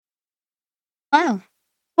Oh,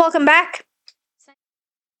 Welcome back.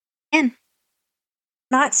 and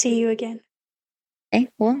Not see you again. okay,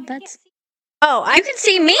 well, that's Oh, you can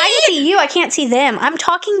see me. I can see you. I can't see them. I'm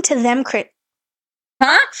talking to them, Crit.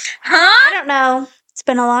 Huh? I don't know. It's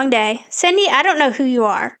been a long day. Cindy, I don't know who you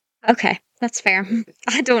are. Okay, that's fair.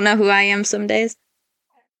 I don't know who I am some days.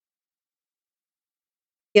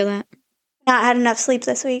 Feel that? Not had enough sleep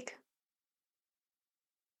this week.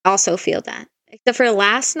 Also feel that. Except for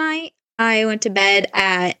last night, I went to bed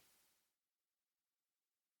at.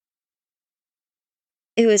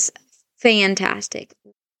 It was fantastic.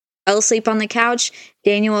 I fell asleep on the couch.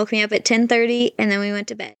 Daniel woke me up at 10:30, and then we went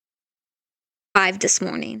to bed. 5 this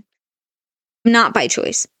morning. Not by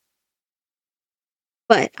choice.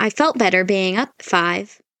 But I felt better being up at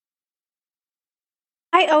 5.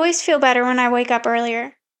 I always feel better when I wake up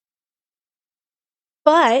earlier.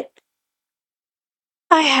 But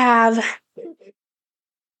I have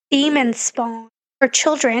demon spawn for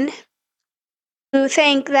children who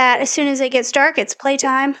think that as soon as it gets dark, it's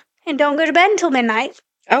playtime and don't go to bed until midnight.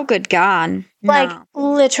 Oh, good God. Like, No.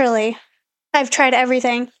 literally. I've tried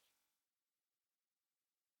everything.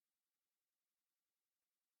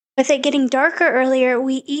 With it getting darker earlier,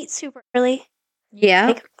 we eat super early. Yeah.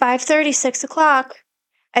 Like 5:30, 6 o'clock.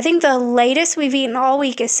 I think the latest we've eaten all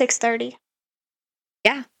week is 6:30.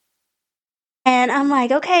 Yeah. And I'm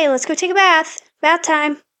like, okay, let's go take a bath. Bath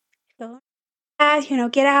time. Go bath,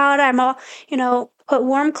 get out. I'm all, put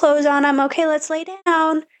warm clothes on. I'm okay, let's lay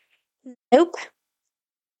down. Nope.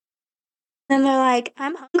 Then they're like,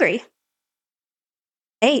 I'm hungry.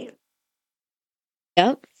 Hey.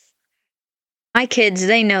 Yep. My kids,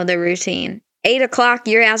 they know the routine. 8 o'clock,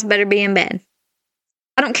 your ass better be in bed.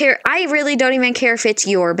 I don't care. I really don't even care if it's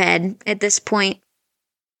your bed at this point.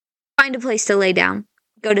 Find a place to lay down.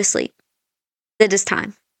 Go to sleep. It is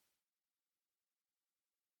time.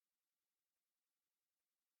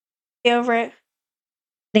 Get over it.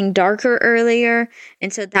 Getting darker earlier,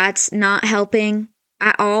 and so that's not helping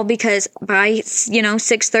at all because by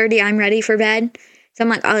 6:30 I'm ready for bed. So I'm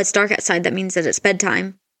like, oh, it's dark outside. That means that it's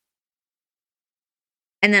bedtime.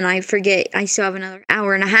 And then I forget I still have another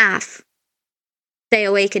hour and a half. Stay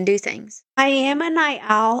awake and do things. I am a night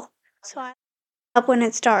owl, so I up when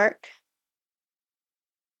it's dark.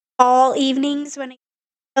 All evenings when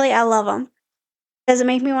I love them. Doesn't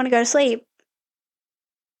make me want to go to sleep.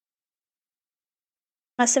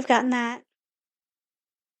 Must have gotten that.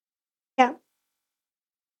 Yeah.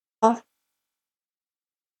 Oh.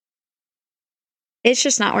 It's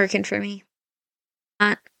just not working for me.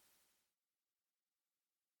 I'm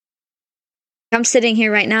sitting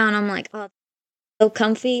here right now and I'm like, oh, so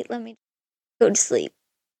comfy. Let me go to sleep.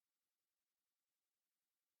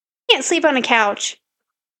 Can't sleep on a couch.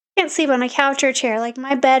 Can't sleep on a couch or chair. Like,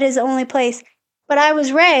 my bed is the only place. But I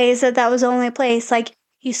was raised that was the only place. Like,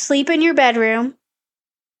 you sleep in your bedroom,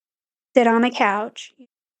 sit on a couch.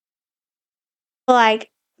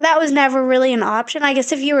 Like, that was never really an option. I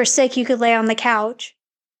guess if you were sick, you could lay on the couch.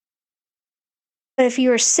 But if you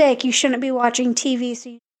were sick, you shouldn't be watching TV.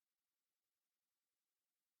 So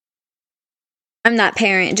I'm that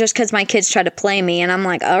parent just because my kids try to play me. And I'm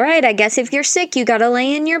like, all right, I guess if you're sick, you got to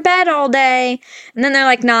lay in your bed all day. And then they're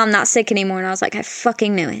like, no, I'm not sick anymore. And I was like, I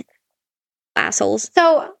fucking knew it. Assholes.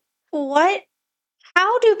 So,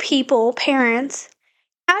 how do parents,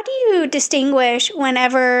 how do you distinguish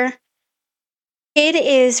whenever kid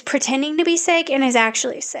is pretending to be sick and is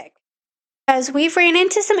actually sick? Because we've ran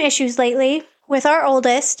into some issues lately with our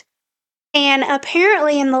oldest, and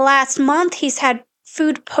apparently in the last month he's had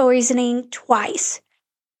food poisoning twice.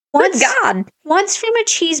 Good God. Once from a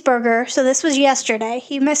cheeseburger, so this was yesterday.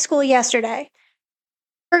 He missed school yesterday.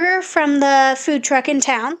 Burger from the food truck in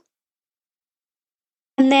town.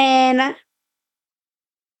 And then, I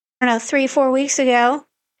don't know, 3-4 weeks ago,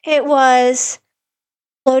 it was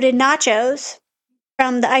loaded nachos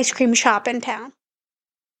from the ice cream shop in town.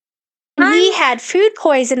 And he had food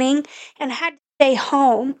poisoning and had to stay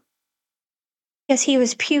home because he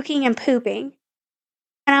was puking and pooping.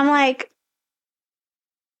 And I'm like,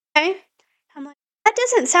 okay. I'm like, that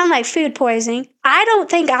doesn't sound like food poisoning. I don't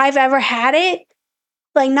think I've ever had it.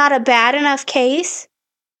 Like, not a bad enough case.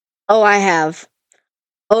 Oh, I have.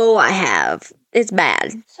 It's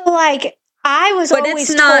bad. So, like, I was But always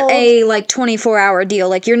it's not told, a, 24-hour deal.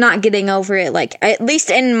 Like, you're not getting over it. Like, at least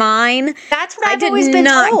in mine, that's what I I've did always been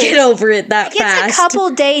not told. get over it that It's fast. a couple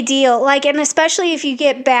day deal. Like, and especially if you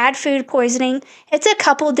get bad food poisoning, it's a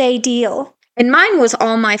couple day deal. And mine was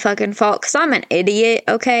all my fucking fault because I'm an idiot,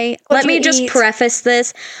 okay? Let me just preface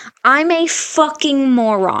this. I'm a fucking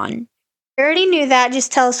moron. I already knew that.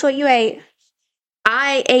 Just tell us what you ate.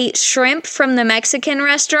 I ate shrimp from the Mexican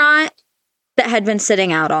restaurant that had been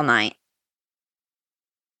sitting out all night.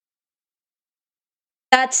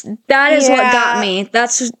 That is what got me.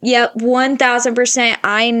 That's 1000%.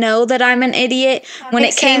 I know that I'm an idiot. When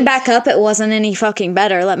it came back up, it wasn't any fucking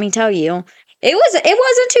better, let me tell you. It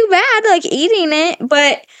wasn't too bad, like, eating it,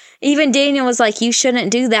 but even Daniel was like, you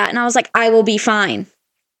shouldn't do that. And I was like, I will be fine.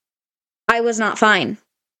 I was not fine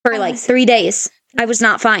for like 3 days. I was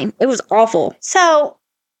not fine. It was awful. So,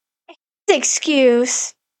 his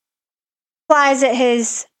excuse flies at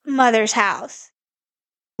his mother's house.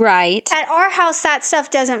 Right. At our house, that stuff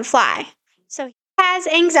doesn't fly. So he has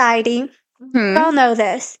anxiety. We all know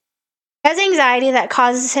this. He has anxiety that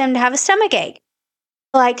causes him to have a stomach ache.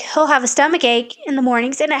 Like, he'll have a stomach ache in the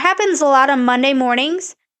mornings, and it happens a lot on Monday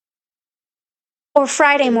mornings or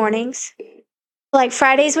Friday mornings. Like,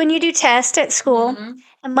 Friday's when you do tests at school,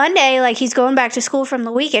 and Monday, like, he's going back to school from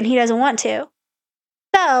the weekend. He doesn't want to.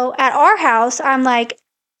 So, at our house, I'm like,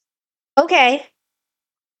 okay,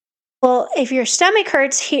 well, if your stomach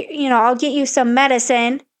hurts, I'll get you some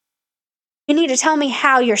medicine. You need to tell me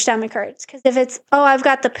how your stomach hurts. Because if it's, I've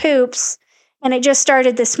got the poops and it just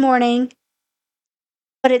started this morning,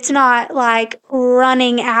 but it's not like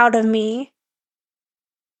running out of me,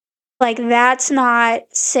 like that's not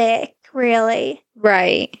sick, really.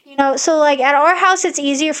 Right. So like at our house, it's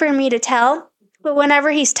easier for me to tell. But whenever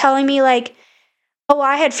he's telling me like,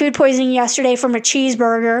 I had food poisoning yesterday from a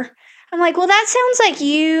cheeseburger, I'm like, well, that sounds like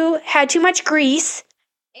you had too much grease.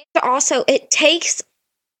 Also,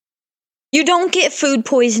 you don't get food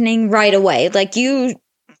poisoning right away.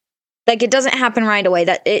 It doesn't happen right away.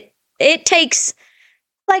 That it takes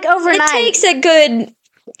like overnight. It takes a good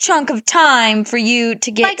chunk of time for you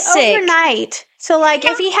to get sick. Overnight. So like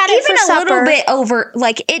if he had it for supper, even a little bit over,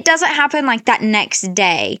 like it doesn't happen like that next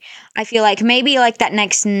day. I feel like maybe like that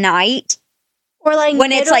next night, or like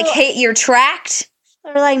when it's like hit your tract.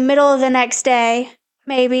 Or like middle of the next day,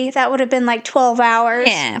 maybe. That would have been like 12 hours.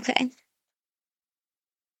 Yeah, okay.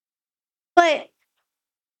 But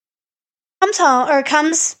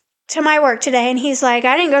comes to my work today and he's like,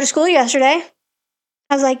 I didn't go to school yesterday.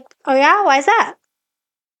 I was like, oh yeah? Why is that?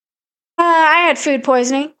 I had food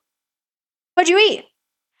poisoning. What'd you eat?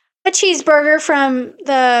 A cheeseburger from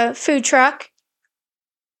the food truck.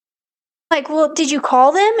 Like, well, did you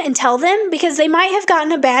call them and tell them? Because they might have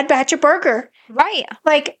gotten a bad batch of burger. Right.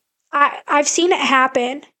 Like, I've seen it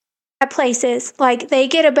happen at places. Like, they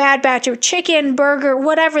get a bad batch of chicken, burger,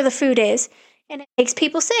 whatever the food is, and it makes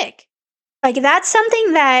people sick. Like, that's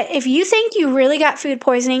something that if you think you really got food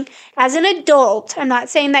poisoning as an adult, I'm not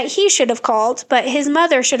saying that he should have called, but his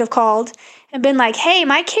mother should have called and been like, hey,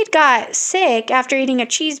 my kid got sick after eating a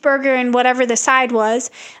cheeseburger and whatever the side was.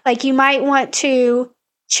 Like, you might want to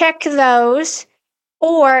check those.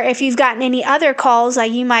 Or if you've gotten any other calls,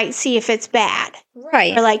 like you might see if it's bad.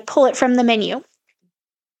 Right. Or like pull it from the menu.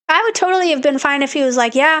 I would totally have been fine if he was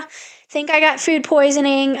like, yeah, I think I got food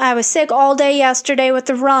poisoning. I was sick all day yesterday with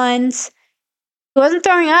the runs. He wasn't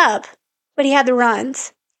throwing up, but he had the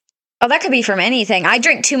runs. Oh, that could be from anything. I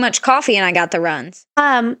drink too much coffee and I got the runs.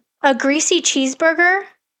 A greasy cheeseburger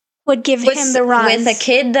would give him the runs. With a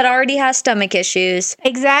kid that already has stomach issues.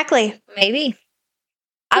 Exactly. Maybe.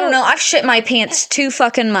 I don't know. I've shit my pants too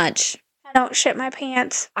fucking much. I don't shit my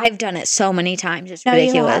pants. I've done it so many times. It's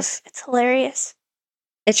ridiculous. It's hilarious.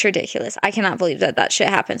 It's ridiculous. I cannot believe that shit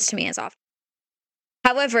happens to me as often.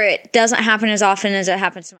 However, it doesn't happen as often as it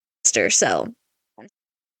happens to my sister, so.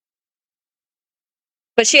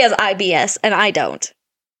 But she has IBS, and I don't.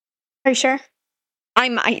 Are you sure? I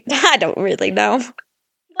might. I don't really know.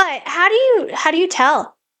 But how do you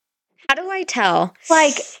tell? How do I tell?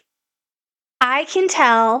 Like, I can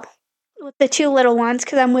tell with the two little ones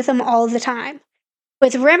because I'm with them all the time.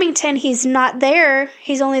 With Remington, he's not there.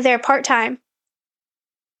 He's only there part-time.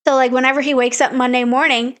 So, like, whenever he wakes up Monday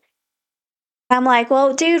morning, I'm like,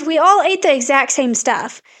 well, dude, we all ate the exact same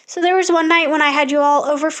stuff. So there was one night when I had you all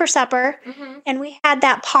over for supper, and we had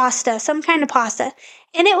that pasta, some kind of pasta,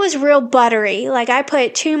 and it was real buttery. Like, I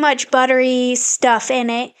put too much buttery stuff in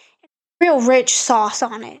it, real rich sauce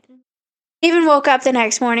on it. Even woke up the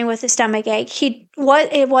next morning with a stomach ache. It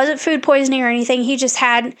wasn't food poisoning or anything. He just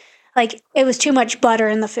had, like, it was too much butter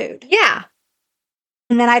in the food. Yeah.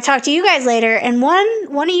 And then I talked to you guys later, and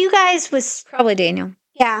one of you guys was probably Daniel.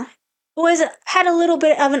 Yeah. Had a little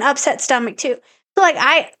bit of an upset stomach too. So like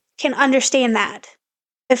I can understand that.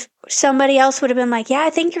 If somebody else would have been like, yeah,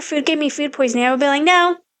 I think your food gave me food poisoning, I would be like,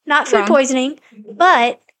 no, not food poisoning.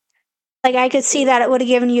 But like I could see that it would have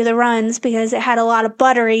given you the runs because it had a lot of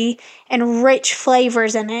buttery and rich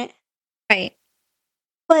flavors in it. Right.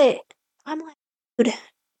 But I'm like, dude,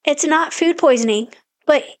 it's not food poisoning.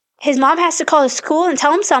 But his mom has to call the school and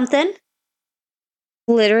tell him something.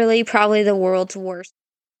 literally probably the world's worst.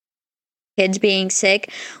 Kids being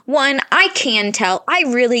sick. One, I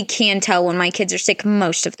really can tell when my kids are sick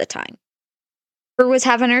most of the time. Her was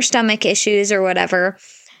having her stomach issues or whatever.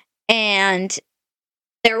 And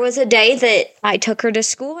there was a day that I took her to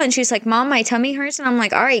school and she's like, Mom, my tummy hurts. And I'm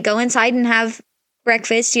like, all right, go inside and have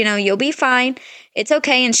breakfast. You know, you'll be fine. It's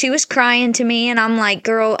okay. And she was crying to me. And I'm like,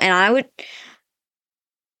 girl,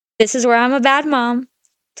 this is where I'm a bad mom.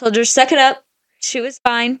 Told her to suck it up. She was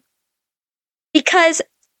fine. Because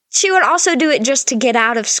she would also do it just to get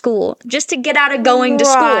out of school, just to get out of going to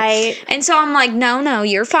school. And so I'm like, no,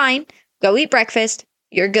 you're fine. Go eat breakfast.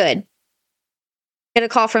 You're good. Get a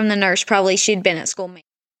call from the nurse. Probably she'd been at school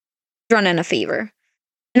running a fever.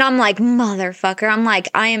 And I'm like, motherfucker. I'm like,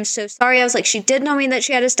 I am so sorry. I was like, she did know me that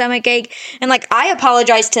she had a stomach ache. And like, I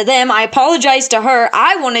apologized to them. I apologized to her.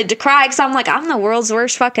 I wanted to cry because I'm like, I'm the world's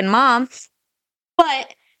worst fucking mom.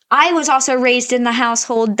 But I was also raised in the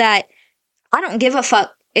household that I don't give a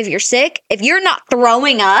fuck if you're sick. If you're not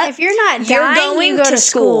throwing up, if you're not dying, going you go to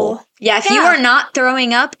school. Yeah, if you are not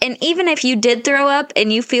throwing up, and even if you did throw up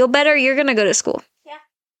and you feel better, you're going to go to school. Yeah.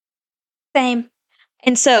 Same.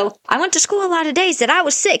 And so I went to school a lot of days that I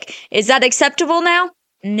was sick. Is that acceptable now?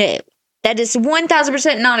 No. That is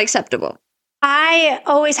 1,000% not acceptable. I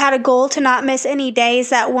always had a goal to not miss any days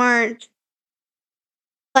that weren't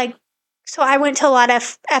like, so I went to a lot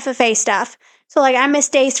of FFA stuff. So like I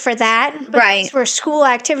missed days for that. But these were school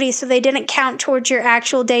activities, so they didn't count towards your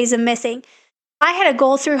actual days of missing. I had a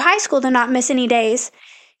goal through high school to not miss any days.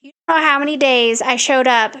 You know how many days I showed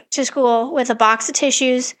up to school with a box of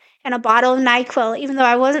tissues and a bottle of NyQuil, even though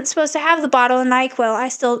I wasn't supposed to have the bottle of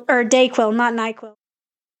NyQuil. or DayQuil, not NyQuil.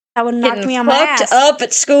 That would knock me on my ass. Fucked up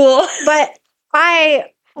at school. But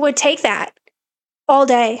I would take that all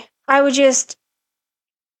day. I would just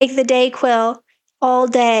take the DayQuil all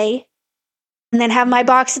day and then have my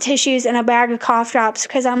box of tissues and a bag of cough drops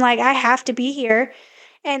because I'm like, I have to be here.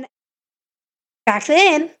 And back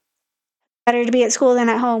then, better to be at school than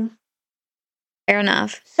at home. Fair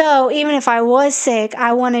enough. So even if I was sick,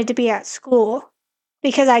 I wanted to be at school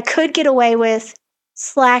because I could get away with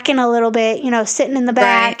slacking a little bit, sitting in the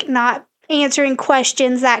back, not answering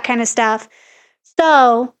questions, that kind of stuff.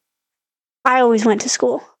 So I always went to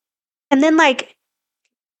school. And then like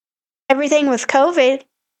everything with COVID, you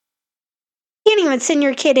can't even send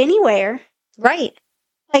your kid anywhere. Right.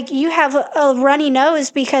 Like you have a runny nose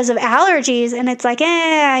because of allergies and it's like,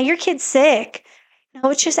 your kid's sick. No,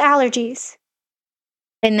 it's just allergies.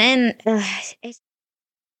 And then,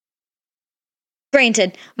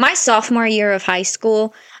 granted, my sophomore year of high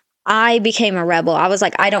school, I became a rebel. I was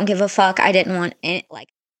like, I don't give a fuck. I didn't want it. Like,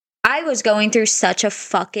 I was going through such a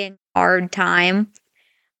fucking hard time.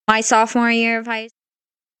 My sophomore year of high school,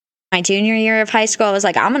 my junior year of high school, I was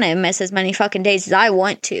like, I'm going to miss as many fucking days as I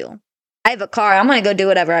want to. I have a car. I'm going to go do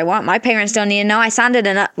whatever I want. My parents don't need to know. I sounded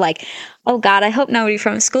enough like, oh God, I hope nobody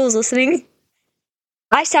from school is listening.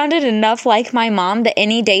 I sounded enough like my mom that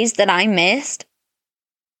any days that I missed,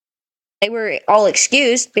 they were all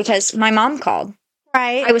excused because my mom called.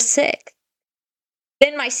 Right. I was sick.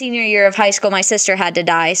 Then my senior year of high school, my sister had to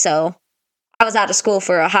die, so I was out of school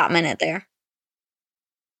for a hot minute there.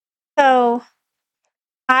 So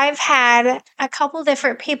I've had a couple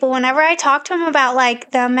different people, whenever I talk to them about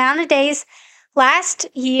like the amount of days, last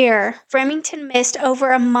year, Remington missed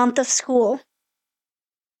over a month of school.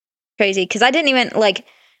 Crazy, because I didn't even,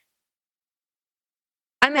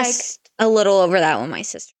 I missed a little over that with my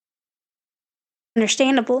sister.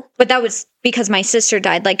 Understandable. But that was because my sister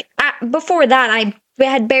died. Before that,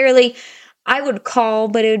 I would call,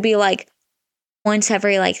 but it would be once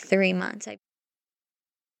every 3 months. I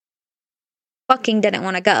fucking didn't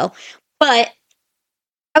want to go. But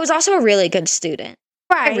I was also a really good student.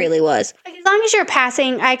 Right. I really was. As long as you're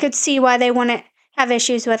passing, I could see why they wouldn't have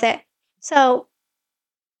issues with it. So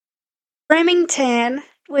Remington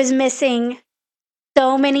was missing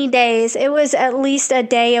so many days. It was at least a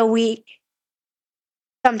day a week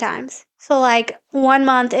sometimes. So 1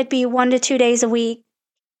 month, it'd be 1 to 2 days a week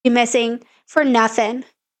be missing for nothing.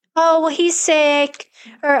 Oh, well, he's sick.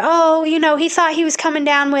 Or, oh, he thought he was coming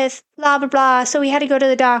down with blah, blah, blah. So we had to go to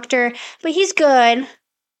the doctor. But he's good.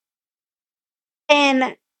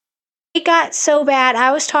 And it got so bad.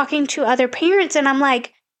 I was talking to other parents and I'm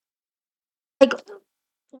like,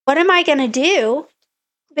 what am I going to do?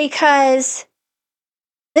 Because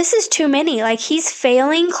this is too many. He's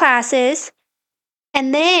failing classes.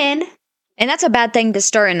 And that's a bad thing to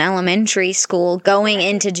start in elementary school going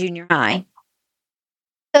into junior high.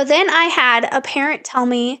 So then I had a parent tell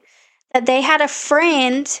me that they had a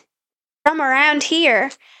friend from around here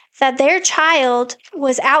that their child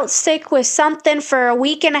was out sick with something for a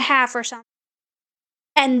week and a half or something,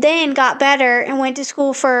 and then got better and went to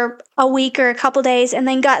school for a week or a couple days and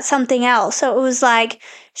then got something else. So it was like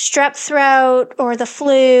strep throat or the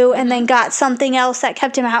flu, and then got something else that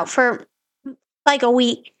kept him out for like a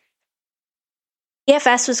week.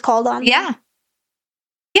 EFS was called on. Yeah.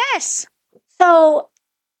 Yes. So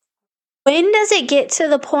when does it get to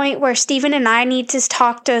the point where Steven and I need to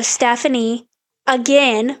talk to Stephanie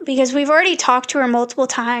again? Because we've already talked to her multiple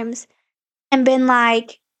times and been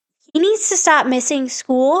like, he needs to stop missing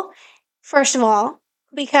school, first of all,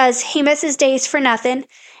 because he misses days for nothing.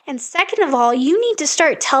 And second of all, you need to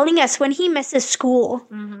start telling us when he misses school.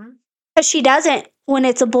 Because she doesn't when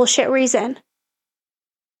it's a bullshit reason.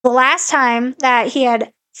 The last time that he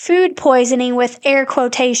had food poisoning with air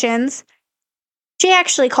quotations, she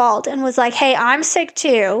actually called and was like, hey, I'm sick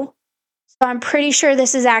too. So I'm pretty sure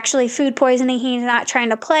this is actually food poisoning. He's not trying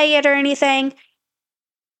to play it or anything.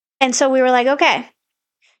 And so we were like, okay.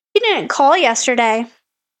 She didn't call yesterday.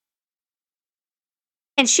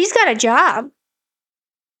 And she's got a job.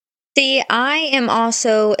 See, I am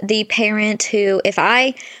also the parent who, if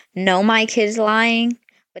I know my kid's lying,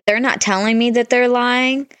 but they're not telling me that they're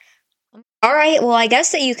lying, all right, well, I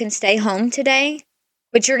guess that you can stay home today,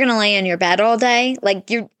 but you're going to lay in your bed all day. Like,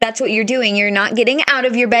 that's what you're doing. You're not getting out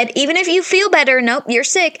of your bed. Even if you feel better, nope, you're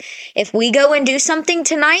sick. If we go and do something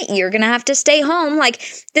tonight, you're going to have to stay home. Like,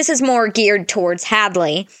 this is more geared towards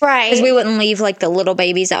Hadley. Right. Because we wouldn't leave, like, the little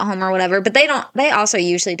babies at home or whatever. But they also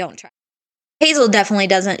usually don't try. Hazel definitely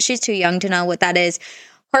doesn't. She's too young to know what that is.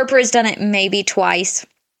 Harper has done it maybe twice.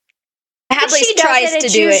 Hadley tries to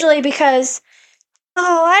do it. Usually because,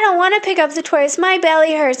 oh, I don't want to pick up the toys. My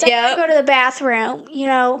belly hurts. I have to go to the bathroom, you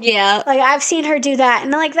know? Yeah. Like, I've seen her do that.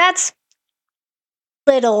 And, like, that's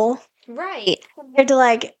little. Right. Compared to,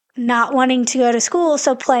 like, not wanting to go to school,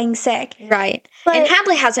 so playing sick. Right. But, and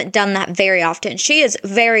Hadley hasn't done that very often. She is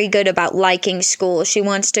very good about liking school. She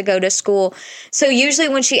wants to go to school. So usually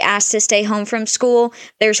when she asks to stay home from school,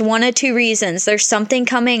 there's one of two reasons. There's something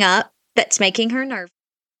coming up that's making her nervous.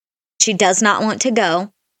 She does not want to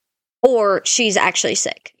go, or she's actually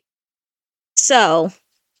sick. So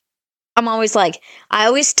I'm always like, I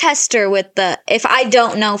always test her with if I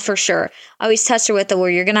don't know for sure, I always test her with where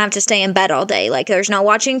you're going to have to stay in bed all day. Like, there's no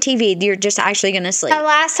watching TV. You're just actually going to sleep. The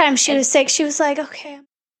last time she was sick, she was like, okay.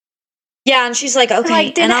 Yeah, and she's like, okay.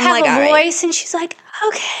 Like, didn't and I'm have like, a all voice, right. and she's like,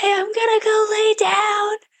 okay, I'm going to go lay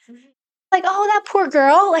down. Like, oh, that poor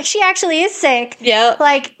girl. Like, she actually is sick. Yeah.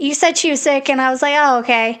 Like, you said she was sick, and I was like, oh,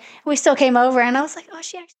 okay. We still came over, and I was like, oh,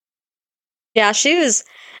 she actually. Yeah, she was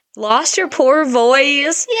lost her poor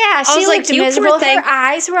voice. Yeah, she looked like, miserable. Her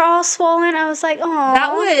eyes were all swollen. I was like, oh.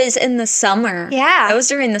 That was in the summer. Yeah. That was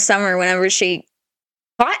during the summer whenever she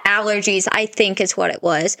got allergies, I think is what it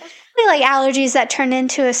was. Probably like allergies that turned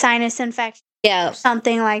into a sinus infection. Yeah. Or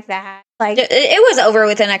something like that. Like it was over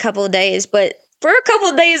within a couple of days, but for a couple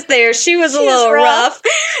of days there, she was a little rough.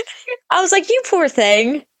 I was like, you poor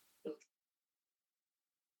thing.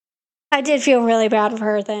 I did feel really bad for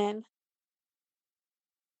her then.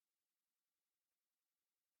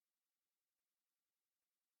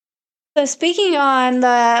 So speaking on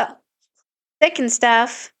the sick and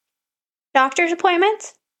stuff, doctor's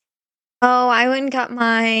appointments? Oh, I went and got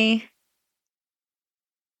my...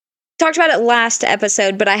 Talked about it last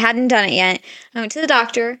episode, but I hadn't done it yet. I went to the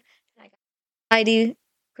doctor. I do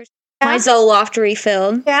my Zoloft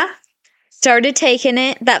refilled. Yeah. Started taking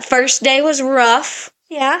it. That first day was rough.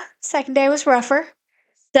 Yeah. Second day was rougher.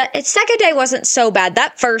 The second day wasn't so bad.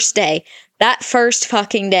 That first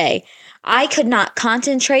fucking day, I could not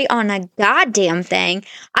concentrate on a goddamn thing.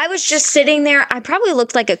 I was just sitting there. I probably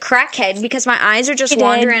looked like a crackhead because my eyes are just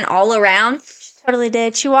wandering all around. She totally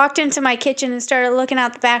did. She walked into my kitchen and started looking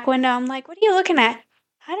out the back window. I'm like, what are you looking at?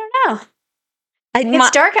 I don't know.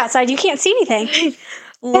 It's dark outside. You can't see anything.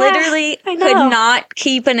 Literally could not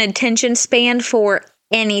keep an attention span for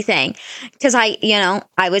anything. Because I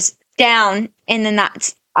was down and then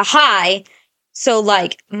that's a high. So,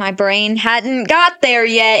 like, my brain hadn't got there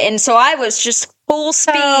yet. And so I was just full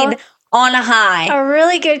speed on a high. A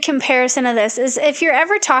really good comparison of this is if you're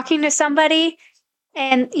ever talking to somebody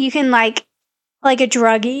and you can, like a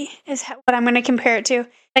druggie is what I'm going to compare it to.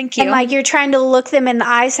 Thank you. And, like, you're trying to look them in the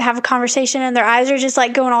eyes to have a conversation, and their eyes are just,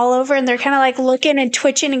 like, going all over, and they're kind of, like, looking and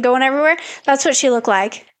twitching and going everywhere. That's what she looked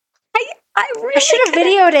like. I should have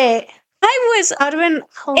videoed it. That would have been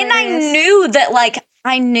hilarious. And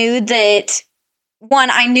I knew that, one,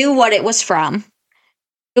 I knew what it was from.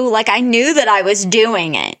 Like, I knew that I was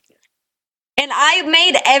doing it. And I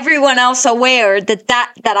made everyone else aware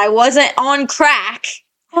that I wasn't on crack.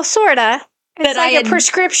 Well, sorta. It's like a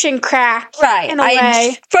prescription crack. Right. In a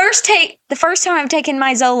way. The first time I've taken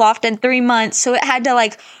my Zoloft in 3 months, so it had to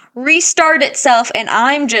like restart itself, and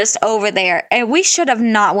I'm just over there. And we should have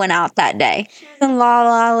not went out that day. She was in La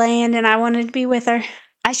La Land, and I wanted to be with her.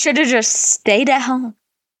 I should have just stayed at home.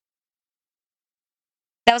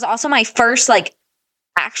 That was also my first like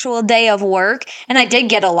actual day of work, and I did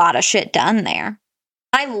get a lot of shit done there.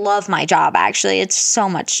 I love my job, actually. It's so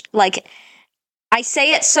much, like, I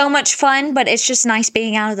say it's so much fun, but it's just nice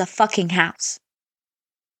being out of the fucking house.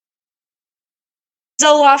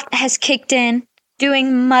 Zoloft has kicked in,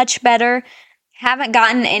 doing much better. Haven't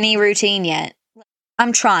gotten any routine yet.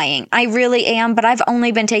 I'm trying. I really am, but I've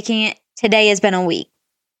only been taking it. Today has been a week.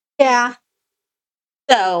 Yeah.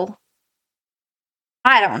 So,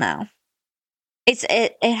 I don't know.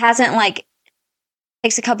 It hasn't, like,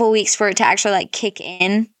 takes a couple weeks for it to actually, like, kick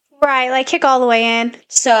in. Right, like, kick all the way in.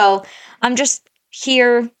 So, I'm just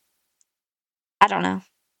here. I don't know.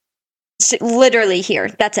 Literally here.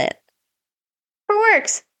 That's it. It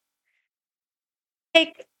works.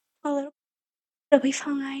 Take a little. It'll be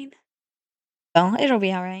fine. Oh, it'll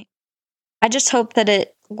be all right. I just hope that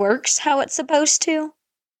it works how it's supposed to.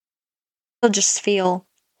 It'll just feel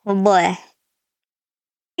bleh.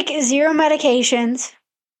 Take 0 medications.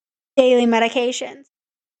 Daily medications.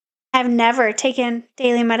 I've never taken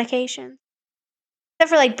daily medications. Except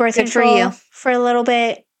for like birth Good control for you. for a little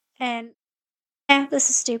bit. And this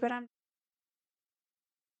is stupid.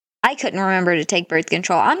 I couldn't remember to take birth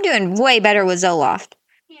control. I'm doing way better with Zoloft.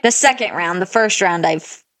 The second round, the first round,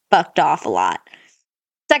 I've fucked off a lot.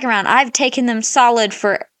 Second round, I've taken them solid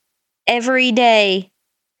for every day.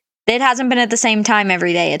 It hasn't been at the same time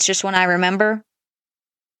every day. It's just when I remember.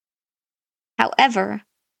 However,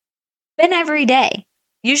 been every day.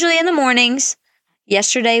 Usually in the mornings.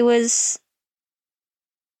 Yesterday was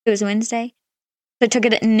Wednesday. So I took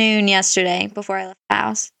it at noon yesterday before I left the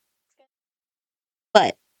house.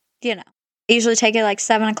 But, you know, I usually take it like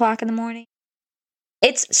 7 o'clock in the morning.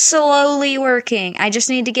 It's slowly working. I just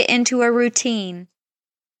need to get into a routine.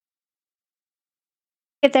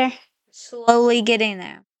 Get there. Slowly getting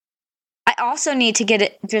there. I also need to get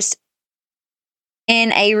it just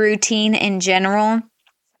in a routine in general.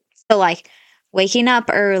 So, like, waking up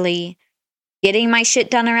early, getting my shit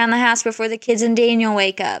done around the house before the kids and Daniel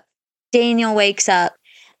wake up. Daniel wakes up,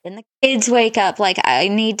 then the kids wake up. Like, I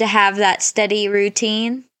need to have that steady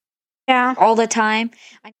routine. Yeah. All the time.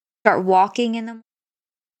 I need to start walking in the morning.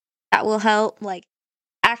 That will help. Like,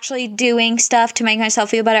 actually doing stuff to make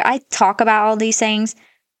myself feel better. I talk about all these things.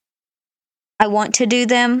 I want to do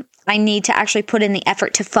them. I need to actually put in the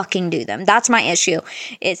effort to fucking do them. That's my issue.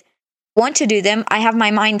 Is want to do them. I have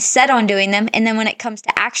my mind set on doing them. And then when it comes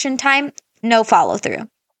to action time, no follow through.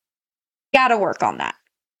 Gotta work on that.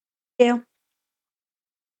 Yeah.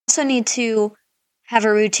 Also need to have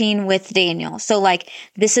a routine with Daniel. So, like,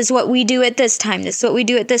 this is what we do at this time. This is what we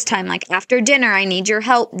do at this time. Like, after dinner, I need your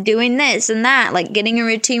help doing this and that. Like, getting a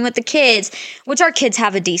routine with the kids, which our kids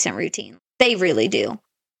have a decent routine. They really do.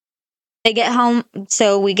 They get home,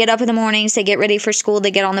 so we get up in the mornings, they get ready for school,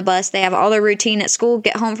 they get on the bus, they have all their routine at school,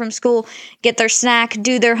 get home from school, get their snack,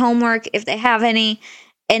 do their homework if they have any,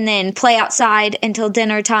 and then play outside until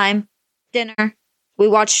dinner time. Dinner. We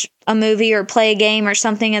watch a movie or play a game or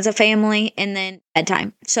something as a family, and then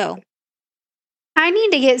bedtime. So I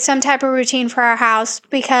need to get some type of routine for our house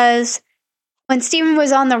because when Steven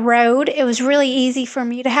was on the road, it was really easy for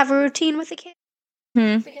me to have a routine with the kids.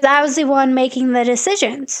 Because I was the one making the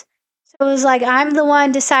decisions. So it was like, I'm the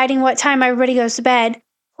one deciding what time everybody goes to bed.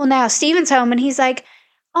 Well, now Steven's home and he's like,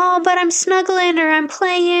 oh, but I'm snuggling or I'm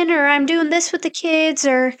playing or I'm doing this with the kids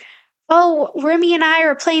or, oh, Remy and I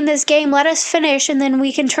are playing this game. Let us finish and then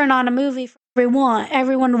we can turn on a movie for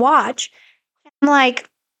everyone to watch. I'm like,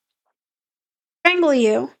 strangle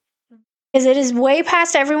you. Because it is way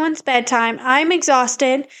past everyone's bedtime. I'm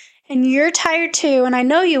exhausted and you're tired too. And I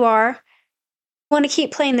know you are. Want to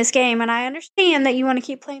keep playing this game, and I understand that you want to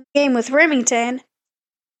keep playing the game with Remington,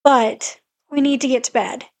 but we need to get to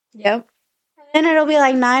bed. Yep. And then it'll be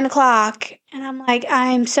like 9 o'clock, and I'm like,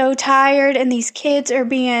 I'm so tired, and these kids are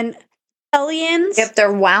being hellions. Yep,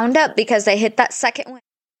 they're wound up because they hit that second one.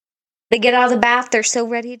 They get out of the bath, they're so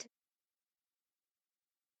ready to.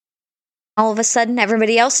 All of a sudden,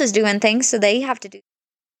 everybody else is doing things, so they have to do.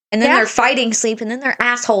 And then they're fighting sleep, and then they're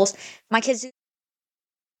assholes. My kids do.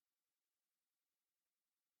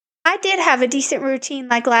 I did have a decent routine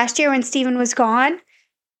like last year when Steven was gone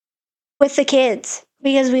with the kids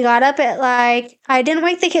because we got up at I didn't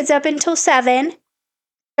wake the kids up until 7,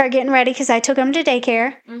 start getting ready because I took them to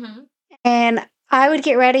daycare. Mm-hmm. And I would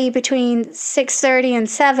get ready between 6:30 and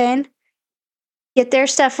 7. get their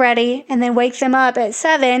stuff ready, and then wake them up at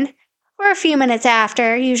 7 or a few minutes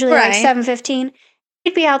after, usually like Right. 7:15.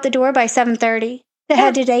 We'd be out the door by 7:30 to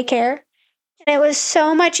head to daycare. And it was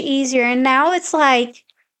so much easier. And now it's like,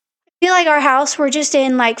 I feel like our house, we're just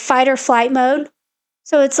in like fight or flight mode.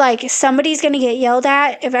 So it's like somebody's going to get yelled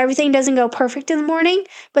at if everything doesn't go perfect in the morning,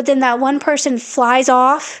 but then that one person flies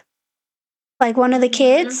off, like one of the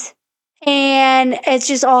kids, and it's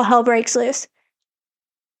just all hell breaks loose.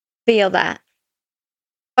 Feel that.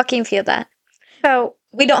 Fucking feel that. So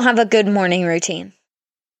We don't have a good morning routine.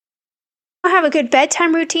 I don't have a good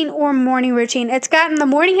bedtime routine or morning routine. The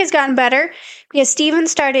morning has gotten better because Steven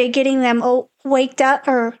started getting them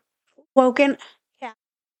woken. Yeah.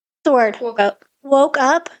 The word. Woke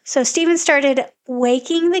up. So Steven started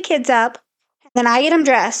waking the kids up. And then I get them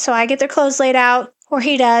dressed. So I get their clothes laid out, or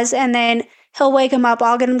he does, and then he'll wake them up.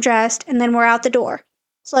 I'll get them dressed, and then we're out the door.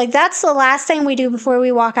 So like that's the last thing we do before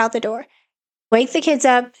we walk out the door. Wake the kids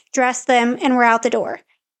up, dress them, and we're out the door.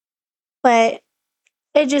 But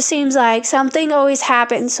it just seems like something always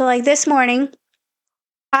happens. So like this morning,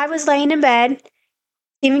 I was laying in bed.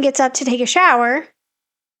 Steven gets up to take a shower.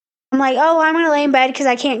 I'm like, oh, I'm going to lay in bed because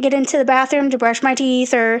I can't get into the bathroom to brush my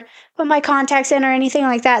teeth or put my contacts in or anything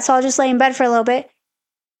like that. So I'll just lay in bed for a little bit.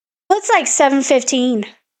 It's like 7:15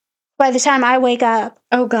 by the time I wake up.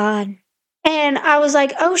 Oh, God. And I was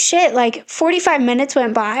like, oh, shit, like 45 minutes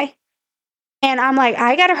went by. And I'm like,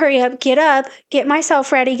 I got to hurry up, get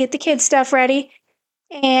myself ready, get the kids' stuff ready,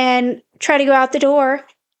 and try to go out the door.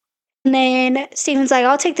 And then Steven's like,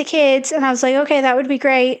 I'll take the kids. And I was like, okay, that would be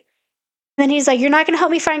great. And then he's like, you're not going to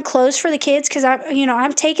help me find clothes for the kids? Because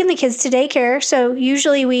I'm taking the kids to daycare. So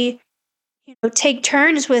usually we take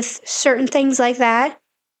turns with certain things like that.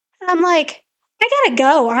 And I'm like, I got to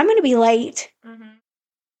go. I'm going to be late. Mm-hmm.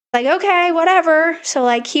 Like, okay, whatever. So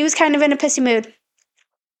like he was kind of in a pissy mood.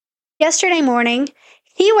 Yesterday morning,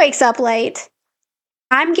 he wakes up late.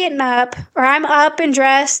 I'm up and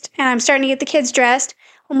dressed, and I'm starting to get the kids dressed.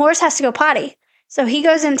 Well, Morris has to go potty. So he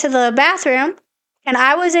goes into the bathroom, and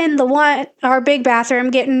I was in our big bathroom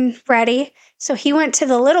getting ready. So he went to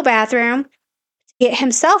the little bathroom to get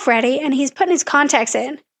himself ready, and he's putting his contacts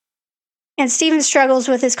in. And Steven struggles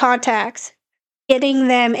with his contacts, getting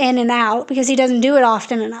them in and out because he doesn't do it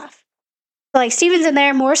often enough. So like Steven's in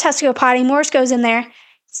there, Morris has to go potty, Morris goes in there,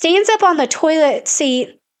 stands up on the toilet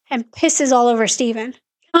seat, and pisses all over Steven.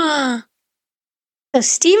 So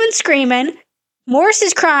Steven's screaming, Morris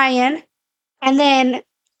is crying, and then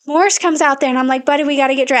Morris comes out there, and I'm like, buddy, we got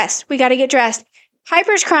to get dressed.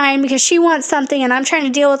 Piper's crying because she wants something, and I'm trying to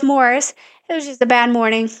deal with Morris. It was just a bad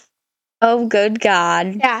morning. Oh, good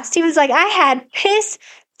God. Yeah, Steven's like, I had piss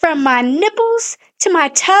from my nipples to my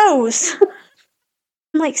toes.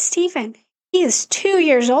 I'm like, Steven, he is 2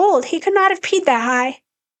 years old. He could not have peed that high.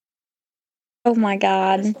 Oh, my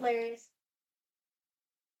God. That's hilarious.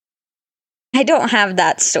 I don't have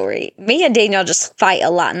that story. Me and Daniel just fight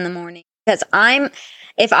a lot in the morning because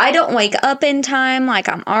if I don't wake up in time, like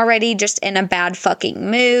I'm already just in a bad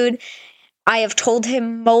fucking mood. I have told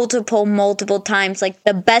him multiple times, like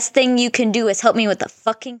the best thing you can do is help me with the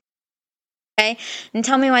fucking, okay? And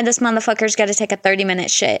tell me why this motherfucker's got to take a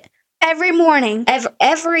 30-minute shit. Every morning.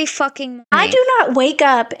 Every fucking morning. I do not wake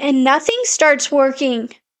up and nothing starts working.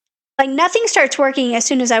 Like nothing starts working as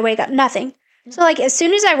soon as I wake up. Nothing. So like as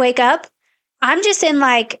soon as I wake up, I'm just in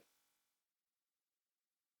like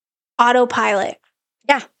autopilot.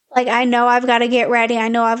 Yeah. Like I know I've got to get ready. I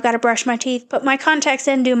know I've got to brush my teeth, put my contacts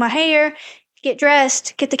in, do my hair, get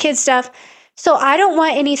dressed, get the kids stuff. So I don't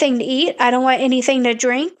want anything to eat. I don't want anything to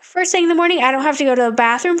drink first thing in the morning. I don't have to go to the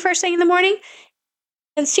bathroom first thing in the morning.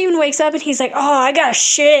 And Steven wakes up and he's like, oh, I got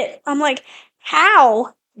shit. I'm like,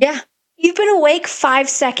 how? Yeah. You've been awake 5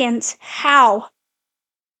 seconds. How?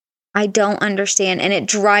 I don't understand. And it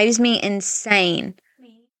drives me insane.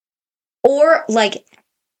 Or like,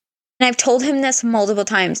 and I've told him this multiple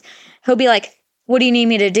times. He'll be like, what do you need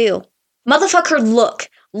me to do? Motherfucker, look.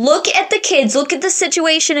 Look at the kids. Look at the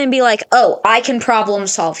situation and be like, oh, I can problem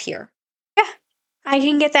solve here. Yeah. I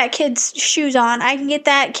can get that kid's shoes on. I can get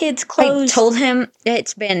that kid's clothes. I told him,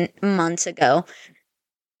 it's been months ago.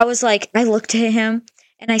 I was like, I looked at him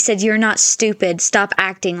and I said, you're not stupid. Stop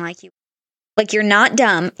acting like you. Like, you're not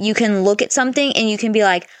dumb. You can look at something and you can be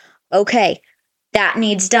like, okay, that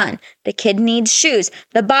needs done. The kid needs shoes.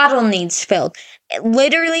 The bottle needs filled.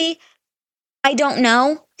 Literally, I don't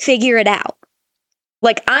know. Figure it out.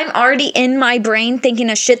 Like, I'm already in my brain thinking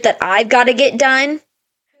of shit that I've got to get done.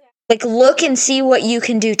 Like, look and see what you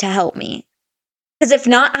can do to help me. Because if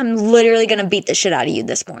not, I'm literally going to beat the shit out of you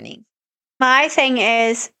this morning. My thing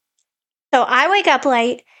is, so I wake up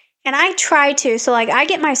late and I try to. So, like, I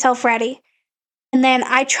get myself ready. And then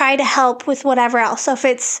I try to help with whatever else. So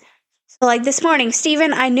like this morning,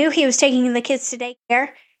 Steven, I knew he was taking the kids to daycare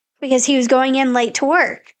because he was going in late to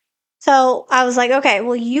work. So I was like, okay,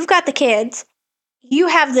 well, you've got the kids. You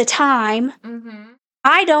have the time. Mm-hmm.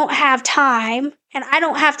 I don't have time, and I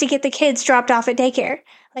don't have to get the kids dropped off at daycare.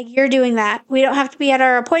 Like, you're doing that. We don't have to be at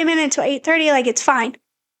our appointment until 8:30. Like, it's fine.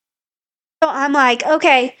 So I'm like,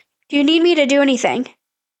 okay, do you need me to do anything?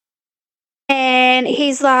 And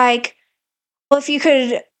he's like, well, if you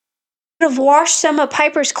could have washed some of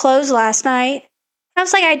Piper's clothes last night. I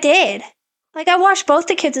was like, I did. Like, I washed both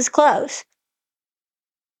the kids' clothes.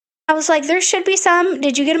 I was like, there should be some.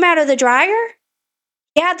 Did you get them out of the dryer?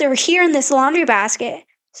 Yeah, they're here in this laundry basket.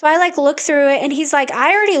 So I like look through it, and he's like,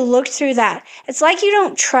 I already looked through that. It's like you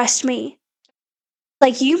don't trust me.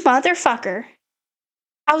 Like, you motherfucker.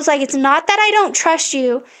 I was like, it's not that I don't trust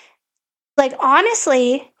you. Like,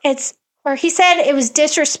 honestly, or he said it was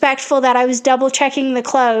disrespectful that I was double checking the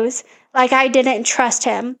clothes. Like, I didn't trust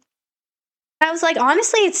him. I was like,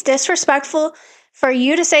 honestly, it's disrespectful for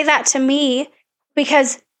you to say that to me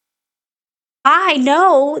because I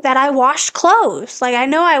know that I washed clothes. Like, I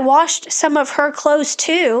know I washed some of her clothes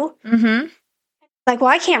too. Mm-hmm. Like,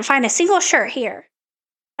 well, I can't find a single shirt here.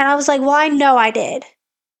 And I was like, well, I know I did.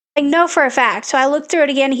 I know for a fact. So I looked through it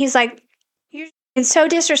again. And he's like, you're being so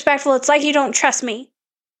disrespectful. It's like you don't trust me.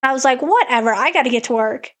 I was like, whatever. I got to get to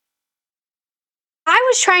work. I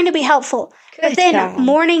was trying to be helpful. But then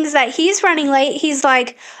mornings that he's running late, he's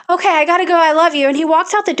like, okay, I got to go. I love you. And he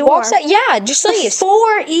walks out the door. Walks out, yeah, just leaves.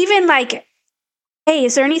 Before even like, hey,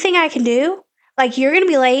 is there anything I can do? Like, you're going to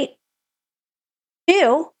be late.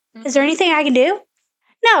 Is there anything I can do?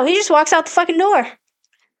 No, he just walks out the fucking door.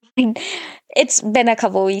 It's been a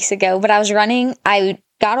couple weeks ago, but I was running. I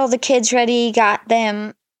got all the kids ready, got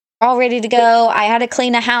them all ready to go. I had to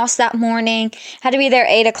clean a house that morning. Had to be there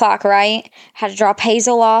 8 o'clock, right? Had to drop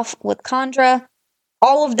Hazel off with Condra.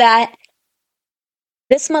 All of that.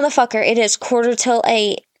 This motherfucker, it is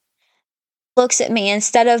 7:45. Looks at me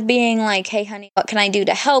instead of being like, hey, honey, what can I do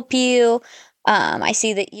to help you? I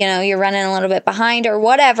see that, you're running a little bit behind or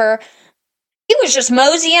whatever. He was just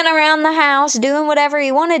moseying around the house, doing whatever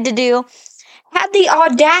he wanted to do. Had the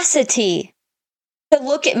audacity to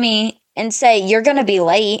look at me and say, you're going to be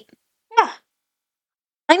late. Yeah.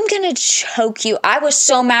 I'm going to choke you. I was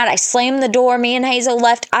so mad. I slammed the door. Me and Hazel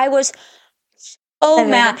left. I was so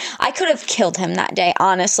mad. I could have killed him that day,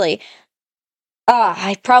 honestly.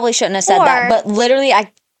 I probably shouldn't have said that, but literally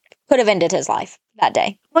I could have ended his life that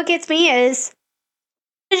day. What gets me is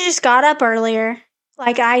I just got up earlier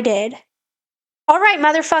like I did. All right,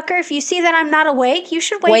 motherfucker, if you see that I'm not awake, you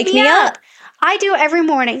should wake me up. I do every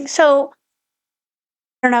morning. So,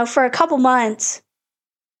 I don't know, for a couple months,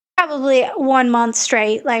 probably 1 month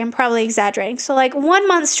straight, like I'm probably exaggerating. So, like 1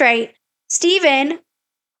 month straight, Steven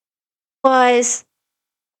was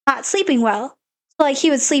not sleeping well. So, like, he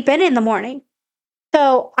would sleep in the morning.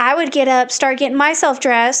 So I would get up, start getting myself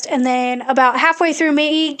dressed, and then about halfway through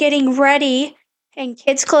me getting ready and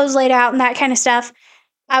kids' clothes laid out and that kind of stuff,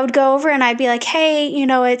 I would go over and I'd be like, hey,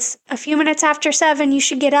 it's a few minutes after 7, you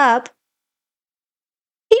should get up.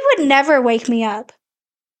 He would never wake me up.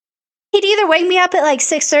 He'd either wake me up at like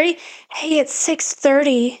 6:30. Hey, it's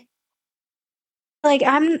 6:30. Like,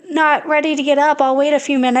 I'm not ready to get up. I'll wait a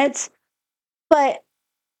few minutes. But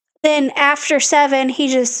then after 7, he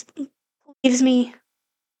just leaves me.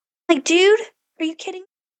 Like, dude, are you kidding?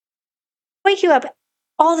 I wake you up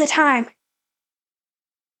all the time.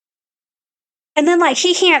 And then, like,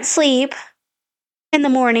 he can't sleep in the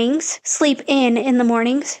mornings, sleep in the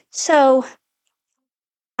mornings. So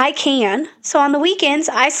I can. So on the weekends,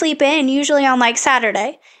 I sleep in, usually on like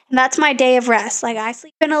Saturday. And that's my day of rest. Like, I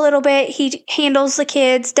sleep in a little bit. He handles the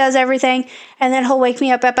kids, does everything. And then he'll wake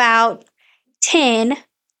me up about 10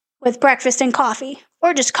 with breakfast and coffee.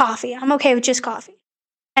 Or just coffee. I'm okay with just coffee.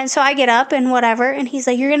 And so I get up and whatever. And he's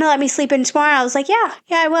like, you're going to let me sleep in tomorrow? I was like, yeah,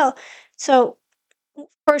 I will. So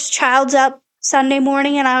first child's up Sunday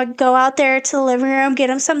morning, and I would go out there to the living room, get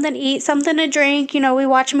him something to eat, something to drink. We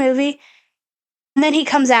watch a movie. And then he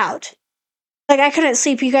comes out. Like, I couldn't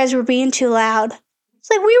sleep. You guys were being too loud. It's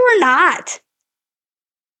like, we were not.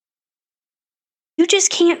 You just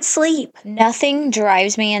can't sleep. Nothing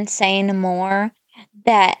drives me insane more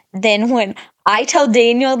than when I tell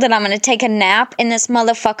Daniel that I'm going to take a nap and this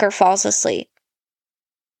motherfucker falls asleep.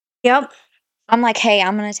 Yep. I'm like, hey,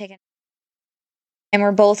 I'm going to take a nap. And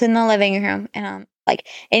we're both in the living room. And I'm like,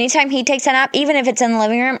 anytime he takes a nap, even if it's in the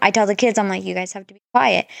living room, I tell the kids, I'm like, you guys have to be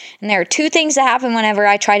quiet. And there are two things that happen whenever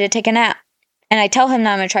I try to take a nap. And I tell him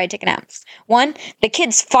that I'm going to try to take a nap. One, the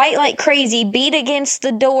kids fight like crazy, beat against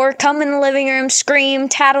the door, come in the living room, scream,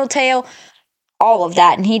 tattletale, all of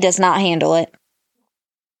that, and he does not handle it.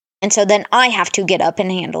 And so then I have to get up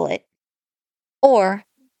and handle it. Or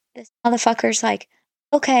this motherfucker's like,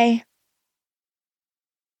 okay.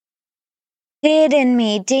 Kid in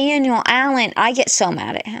me, Daniel Allen, I get so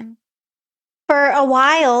mad at him. For a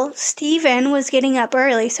while, Steven was getting up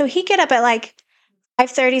early, so he'd get up at like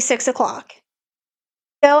 5:30, 6 o'clock.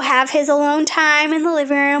 Go have his alone time in the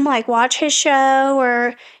living room, like watch his show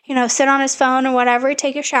or, sit on his phone or whatever,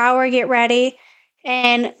 take a shower, get ready,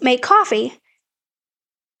 and make coffee.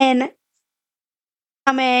 And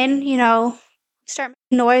come in, start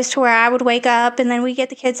making noise to where I would wake up, and then we get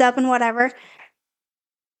the kids up and whatever.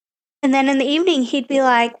 And then in the evening, he'd be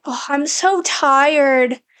like, oh, I'm so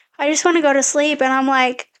tired. I just want to go to sleep. And I'm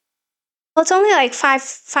like, well, it's only like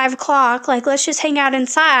 5 o'clock. Like, let's just hang out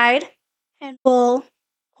inside and we'll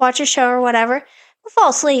watch a show or whatever. We'll fall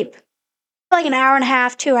asleep for like an hour and a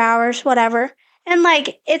half, 2 hours, whatever. And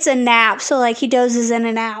like, it's a nap. So like, he dozes in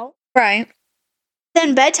and out. Right.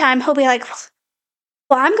 Then bedtime, he'll be like,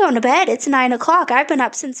 well, I'm going to bed. It's 9 o'clock. I've been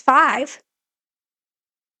up since 5.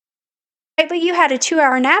 Right, but you had a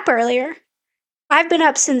 2-hour nap earlier. I've been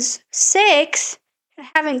up since 6 and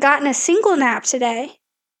haven't gotten a single nap today.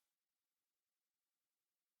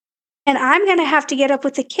 And I'm going to have to get up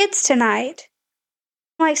with the kids tonight.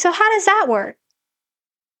 I'm like, so how does that work?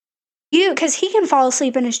 Because he can fall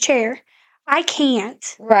asleep in his chair. I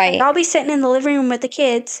can't. Right. Like, I'll be sitting in the living room with the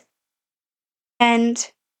kids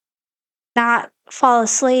and not fall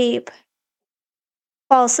asleep.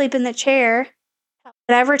 Fall asleep in the chair at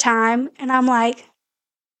whatever time. And I'm like,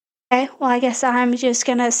 okay, well, I guess I'm just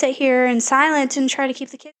going to sit here in silence and try to keep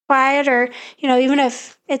the kids quiet, or, even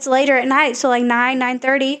if it's later at night, so like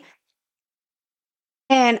 9:30,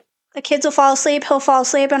 and the kids will fall asleep, he'll fall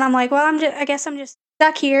asleep, and I'm like, well, I guess I'm just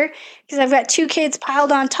stuck here because I've got 2 kids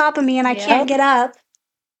piled on top of me and I can't get up.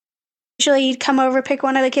 Usually you'd come over, pick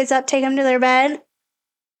one of the kids up, take them to their bed.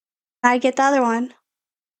 I'd get the other one.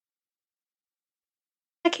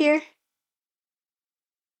 Back here.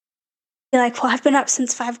 Be like, well, I've been up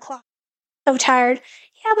since 5 o'clock. So tired.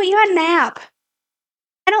 Yeah, but you had a nap.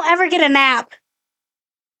 I don't ever get a nap.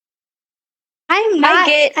 I'm not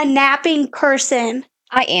a napping person.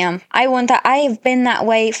 I am. I want that. I have been that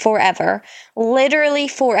way forever. Literally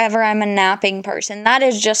forever, I'm a napping person. That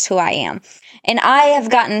is just who I am. And I have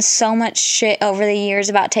gotten so much shit over the years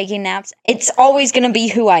about taking naps. It's always going to be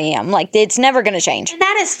who I am. Like, it's never going to change. And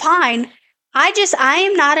that is fine. I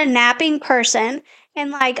am not a napping person.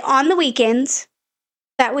 And like on the weekends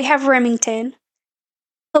that we have Remington,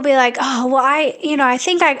 he'll be like, oh, well, I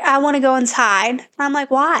think I want to go inside. And I'm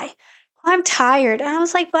like, why? Well, I'm tired. And I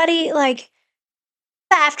was like, buddy, like,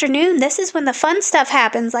 the afternoon, this is when the fun stuff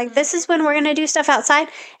happens. Like, this is when we're going to do stuff outside.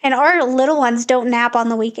 And our little ones don't nap on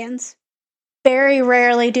the weekends. Very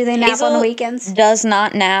rarely do they nap Hazel on the weekends. Does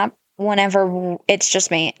not nap whenever it's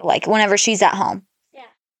just me. Like, whenever she's at home.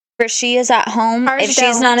 If she is at home, if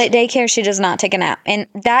she's not at daycare, she does not take a nap. And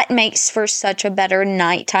that makes for such a better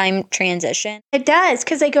nighttime transition. It does,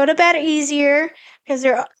 because they go to bed easier because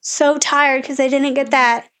they're so tired because they didn't get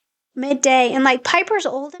that midday. And like Piper's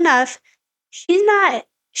old enough, she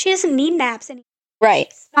doesn't need naps anymore. Right.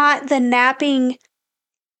 She's not the napping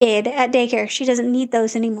kid at daycare. She doesn't need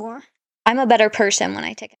those anymore. I'm a better person when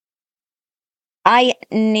I take it. I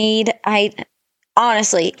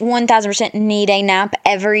honestly, 1000% need a nap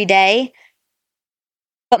every day.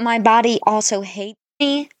 But my body also hates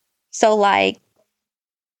me. So, like,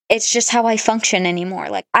 it's just how I function anymore.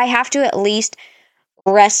 Like, I have to at least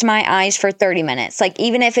rest my eyes for 30 minutes. Like,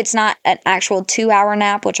 even if it's not an actual 2-hour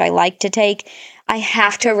nap, which I like to take, I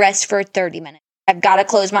have to rest for 30 minutes. I've got to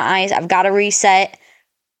close my eyes. I've got to reset.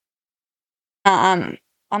 I'm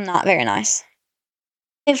not very nice.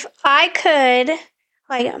 If I could,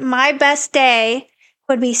 like, my best day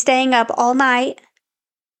would be staying up all night,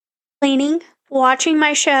 cleaning, watching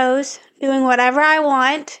my shows, doing whatever I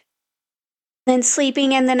want, then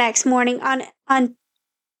sleeping in the next morning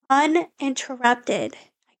uninterrupted.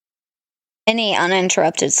 Any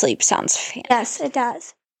uninterrupted sleep sounds fantastic. Yes, it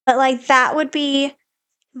does. But, like, that would be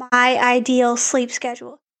my ideal sleep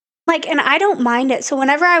schedule. Like, and I don't mind it. So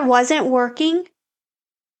whenever I wasn't working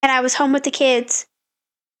and I was home with the kids,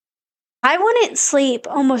 I wouldn't sleep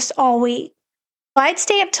almost all week. So I'd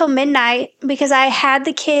stay up till midnight because I had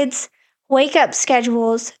the kids' wake up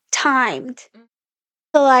schedules timed.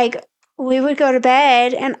 So, like, we would go to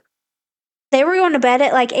bed and they were going to bed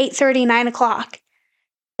at like 8:30, 9 o'clock.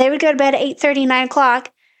 They would go to bed at 8:30, 9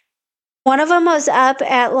 o'clock. One of them was up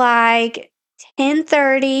at like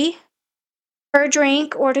 10:30 for a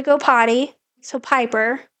drink or to go potty. So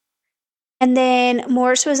Piper. And then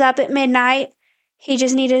Morris was up at midnight. He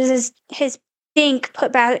just needed his dink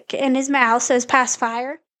put back in his mouth, so his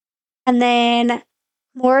pacifier. And then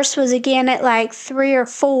Morris was again at like 3 or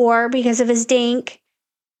 4 because of his dink.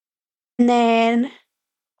 And then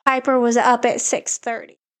Piper was up at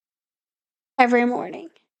 6:30 every morning.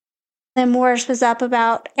 Then Morris was up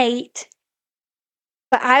about 8.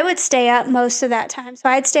 But I would stay up most of that time. So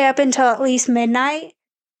I'd stay up until at least midnight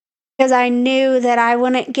because I knew that I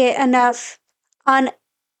wouldn't get enough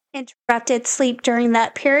uninterrupted sleep during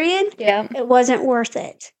that period. Yeah. It wasn't worth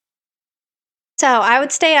it. So I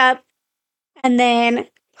would stay up, and then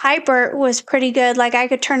Piper was pretty good. Like, I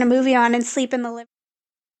could turn a movie on and sleep in the living room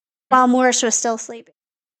while Morris was still sleeping.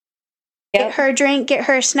 Yep. Get her a drink, get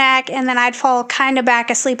her a snack, and then I'd fall kind of back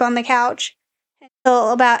asleep on the couch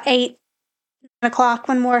until about 8 o'clock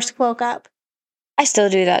when Morris woke up. I still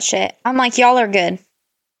do that shit. I'm like, y'all are good.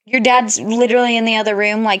 Your dad's literally in the other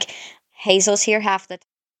room. Like, Hazel's here half the time.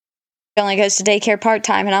 She only goes to daycare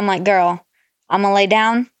part-time. And I'm like, girl, I'm going to lay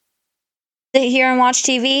down, sit here and watch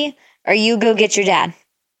TV, or you go get your dad.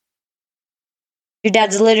 Your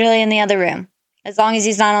dad's literally in the other room. As long as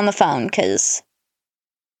he's not on the phone, because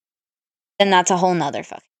then that's a whole nother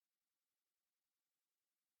fuck.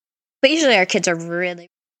 But usually our kids are really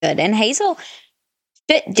good. And Hazel,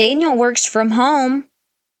 Daniel works from home.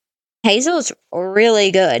 Hazel's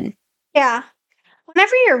really good. Yeah.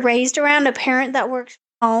 Whenever you're raised around a parent that works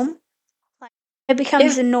from home, like, it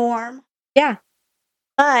becomes a norm. Yeah.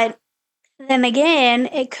 But then again,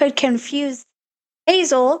 it could confuse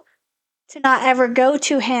Hazel to not ever go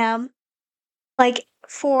to him, like,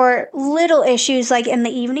 for little issues, like in the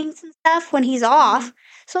evenings and stuff when he's off. Mm-hmm.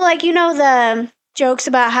 So, like, you know, the jokes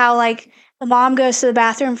about how, like, the mom goes to the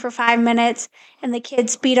bathroom for 5 minutes and the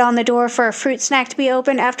kids beat on the door for a fruit snack to be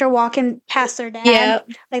opened after walking past their dad. Yep.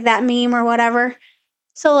 Like that meme or whatever.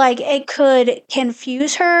 So, like, it could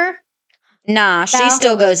confuse her. Nah, she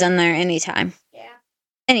still goes in there anytime. Yeah.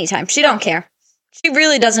 Anytime. She don't care. She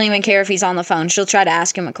really doesn't even care if he's on the phone. She'll try to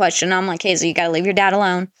ask him a question. I'm like, Hazel, you gotta leave your dad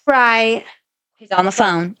alone. Right. He's on the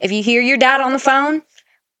phone. If you hear your dad on the phone,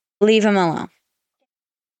 leave him alone.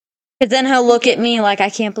 Because then he'll look at me like, I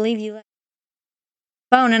can't believe you left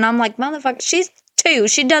the phone. And I'm like, motherfucker, she's 2.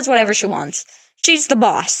 She does whatever she wants. She's the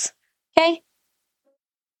boss. Okay?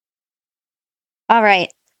 All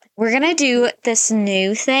right. We're going to do this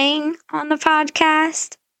new thing on the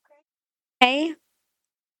podcast. Okay?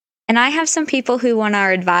 And I have some people who want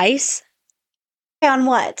our advice. On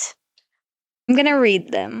what? I'm going to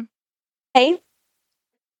read them. Okay?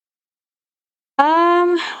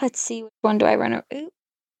 Let's see, which one do I run over? Ooh.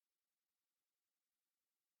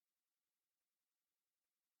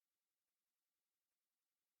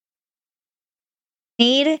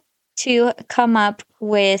 Need to come up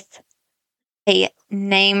with a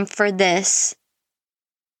name for this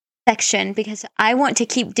section because I want to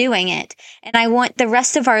keep doing it. And I want the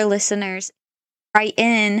rest of our listeners to write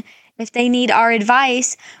in if they need our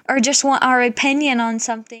advice or just want our opinion on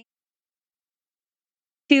something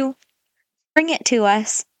to bring it to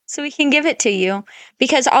us so we can give it to you.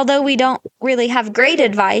 Because although we don't really have great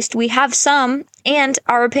advice, we have some, and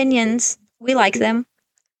our opinions, we like them.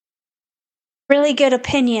 Really good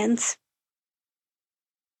opinions.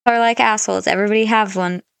 Or like assholes. Everybody have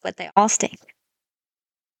one, but they all stink.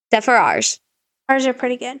 Except for ours. Ours are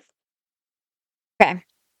pretty good. Okay.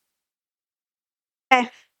 Okay.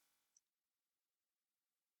 I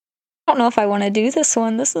don't know if I want to do this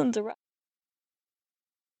one. This one's a rough.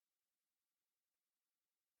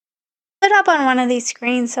 Put it up on one of these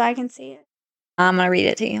screens so I can see it. I'm going to read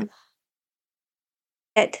it to you.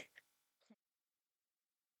 Good.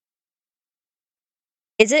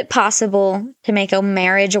 Is it possible to make a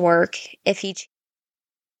marriage work if he...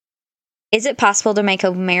 Is it possible to make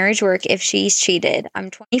a marriage work if she's cheated?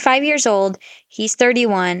 I'm 25 years old, he's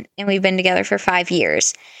 31, and we've been together for 5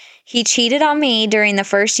 years. He cheated on me during the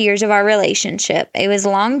first years of our relationship. It was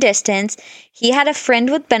long distance. He had a friend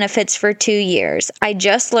with benefits for 2 years. I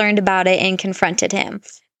just learned about it and confronted him.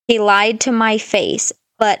 He lied to my face,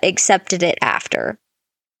 but accepted it after.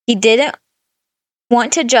 He didn't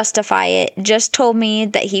want to justify it, just told me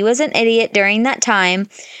that he was an idiot during that time,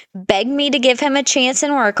 begged me to give him a chance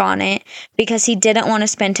and work on it because he didn't want to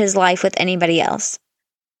spend his life with anybody else.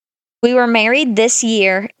 We were married this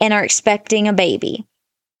year and are expecting a baby.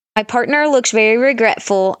 My partner looks very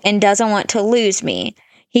regretful and doesn't want to lose me.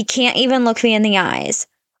 He can't even look me in the eyes.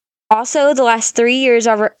 Also, the last 3 years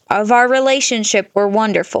of our relationship were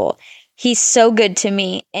wonderful. He's so good to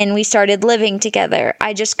me, and we started living together.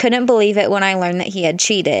 I just couldn't believe it when I learned that he had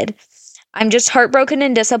cheated. I'm just heartbroken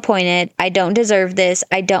and disappointed. I don't deserve this.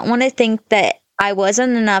 I don't want to think that I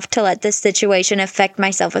wasn't enough to let this situation affect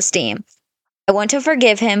my self-esteem. I want to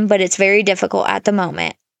forgive him, but it's very difficult at the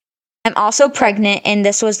moment. I'm also pregnant, and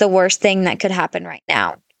this was the worst thing that could happen right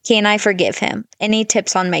now. Can I forgive him? Any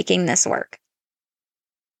tips on making this work?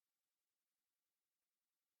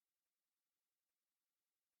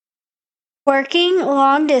 Working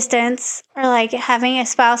long distance, or like having a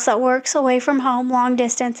spouse that works away from home long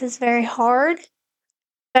distance, is very hard,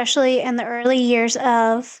 especially in the early years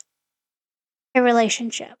of a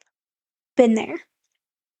relationship. Been there.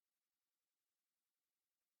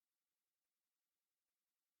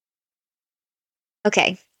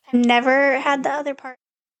 Okay. I've never had the other part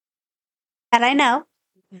that I know.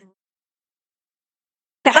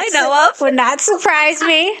 I know of. Would not surprise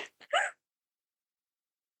me.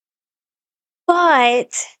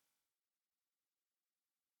 But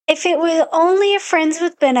if it was only a friends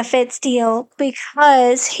with benefits deal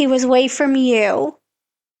because he was away from you,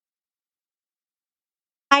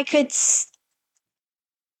 I could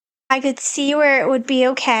see where it would be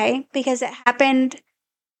okay because it happened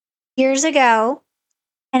years ago.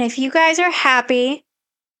 And if you guys are happy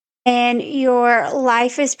and your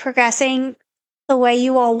life is progressing the way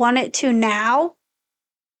you all want it to now,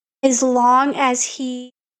 as long as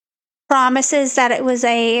he promises that it was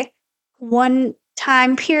a one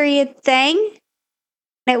time period thing,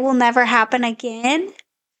 it will never happen again,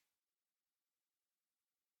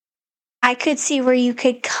 I could see where you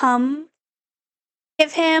could come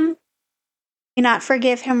give him, not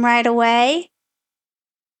forgive him right away.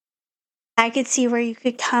 I could see where you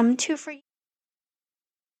could come to forgive.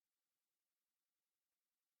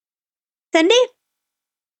 Cindy?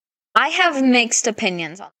 I have mixed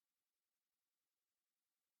opinions on.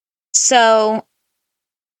 So,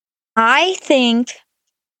 I think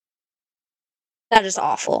that is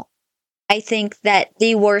awful. I think that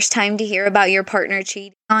the worst time to hear about your partner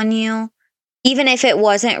cheating on you, even if it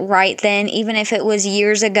wasn't right then, even if it was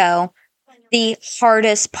years ago, the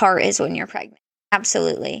hardest part is when you're pregnant.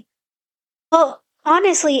 Absolutely. Well,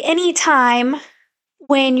 honestly, any time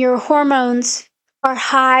when your hormones are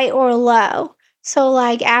high or low. So,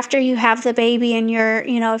 like after you have the baby and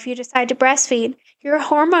if you decide to breastfeed, your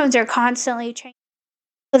hormones are constantly changing.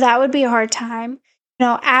 So, that would be a hard time.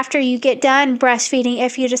 After you get done breastfeeding,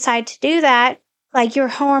 if you decide to do that, like your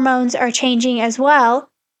hormones are changing as well.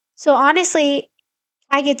 So, honestly,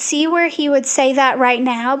 I could see where he would say that right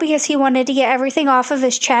now because he wanted to get everything off of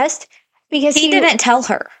his chest. Because he didn't tell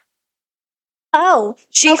her. Oh,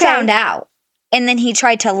 she found out. And then he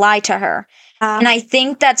tried to lie to her. And I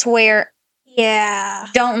think that's where,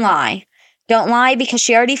 don't lie. Don't lie because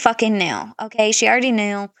she already fucking knew. Okay, she already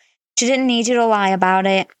knew. She didn't need you to lie about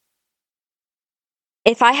it.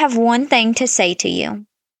 If I have one thing to say to you,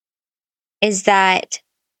 is that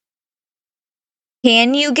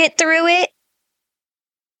can you get through it?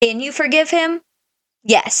 Can you forgive him?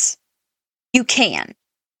 Yes, you can.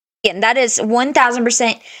 And that is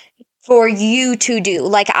 1000% for you to do.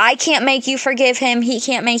 Like, I can't make you forgive him. He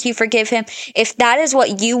can't make you forgive him. If that is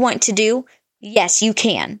what you want to do, yes, you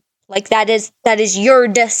can. Like, that is your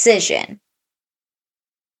decision.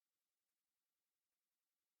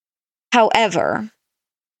 However,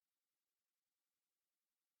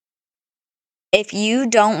 if you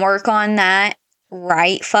don't work on that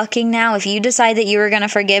right fucking now, if you decide that you are going to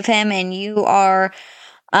forgive him and you are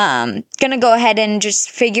gonna go ahead and just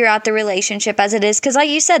figure out the relationship as it is, because like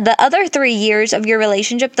you said, the other 3 years of your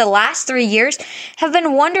relationship, the last 3 years have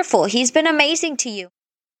been wonderful. He's been amazing to you.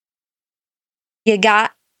 You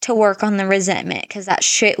got to work on the resentment because that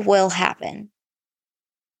shit will happen.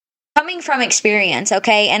 Coming from experience,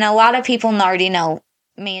 okay, and a lot of people already know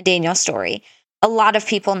me and Daniel's story. A lot of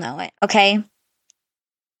people know it, okay?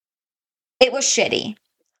 It was shitty.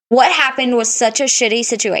 What happened was such a shitty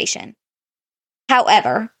situation.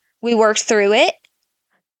 However, we worked through it.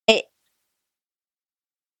 You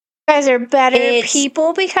guys are better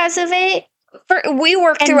people because of it. We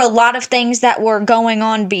worked through a lot of things that were going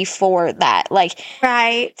on before that. Like,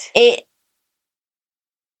 right.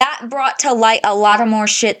 That brought to light a lot of more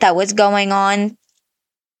shit that was going on.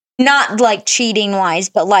 Not like cheating wise,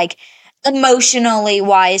 but like emotionally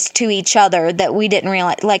wise to each other that we didn't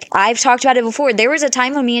realize. Like, I've talked about it before. There was a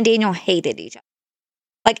time when me and Daniel hated each other.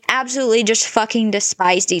 Like, absolutely just fucking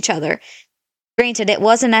despised each other. Granted, it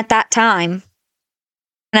wasn't at that time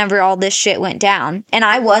whenever all this shit went down. And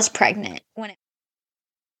I was pregnant when it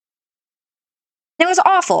was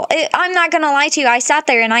awful. I'm not going to lie to you. I sat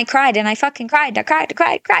there and I cried and I fucking cried. I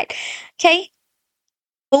cried. Okay?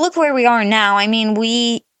 But look where we are now. I mean,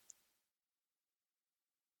 we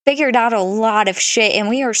figured out a lot of shit and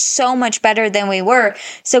we are so much better than we were.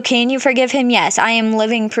 So can you forgive him? Yes, I am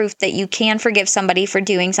living proof that you can forgive somebody for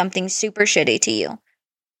doing something super shitty to you.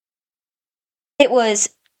 it was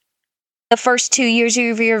the first 2 years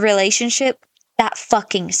of your relationship, that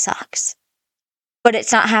fucking sucks. But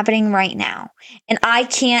it's not happening right now. And I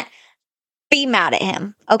can't be mad at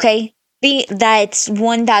him, okay? That's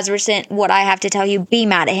 1000% what I have to tell you. Be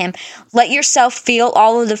mad at him. Let yourself feel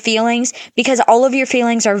all of the feelings because all of your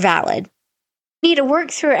feelings are valid. You need to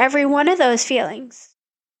work through every one of those feelings.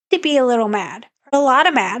 To be a little mad, or a lot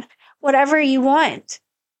of mad, whatever you want.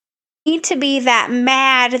 You need to be that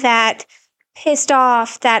mad, that pissed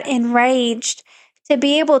off, that enraged, to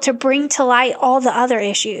be able to bring to light all the other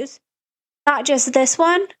issues. Not just this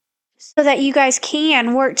one, so that you guys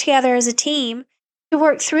can work together as a team to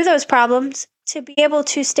work through those problems to be able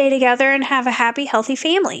to stay together and have a happy, healthy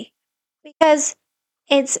family. Because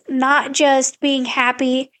it's not just being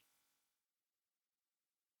happy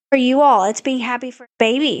for you all, it's being happy for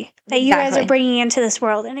baby that you guys are bringing into this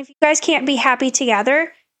world. And if you guys can't be happy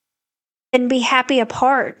together, then be happy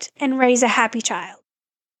apart and raise a happy child.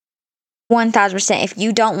 1000%. If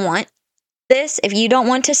you don't want this, if you don't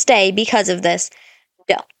want to stay because of this,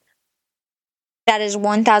 don't. That is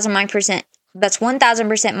 1000%. That's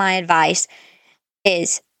 1000% my advice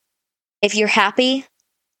is if you're happy,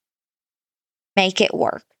 make it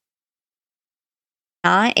work.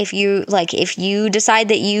 If you decide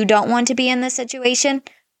that you don't want to be in this situation,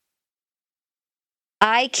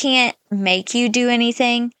 I can't make you do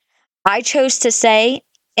anything. I chose to stay,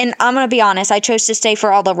 and I'm going to be honest, I chose to stay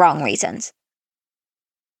for all the wrong reasons.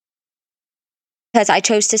 Because I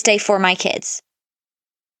chose to stay for my kids.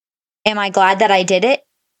 Am I glad that I did it?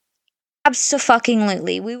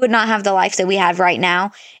 Absolutely. We would not have the life that we have right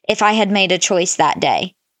now if I had made a choice that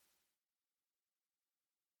day.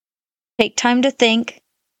 Take time to think.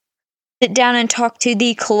 Sit down and talk to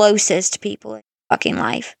the closest people in your fucking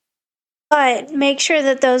life. But make sure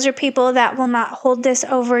that those are people that will not hold this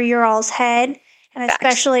over your all's head, and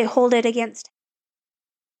especially hold it against him.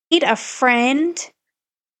 Need a friend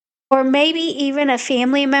or maybe even a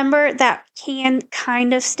family member that can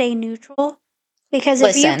kind of stay neutral. Because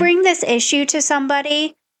if you bring this issue to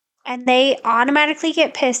somebody and they automatically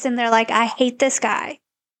get pissed and they're like, I hate this guy.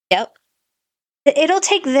 Yep. It'll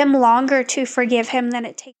take them longer to forgive him than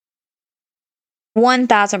it takes.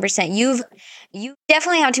 1000%. You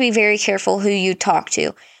definitely have to be very careful who you talk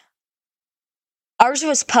to. Ours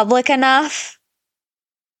was public enough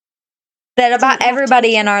that about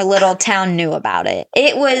everybody in our little town knew about it.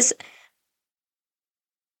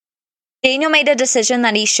 Daniel made a decision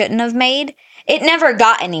that he shouldn't have made. It never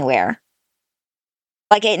got anywhere.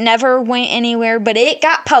 Like, it never went anywhere, but it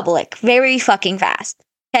got public very fucking fast.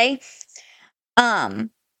 Okay?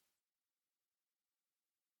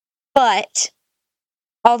 But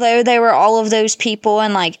although there were all of those people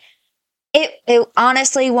and like, it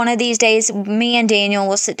honestly, one of these days, me and Daniel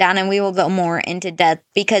will sit down and we will go more into depth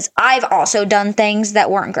because I've also done things that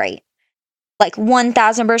weren't great. Like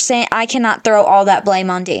 1000%, I cannot throw all that blame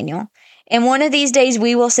on Daniel. And one of these days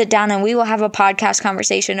we will sit down and we will have a podcast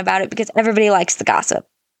conversation about it because everybody likes the gossip.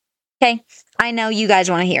 Okay? I know you guys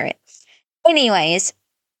want to hear it. Anyways,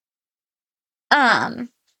 Pauline,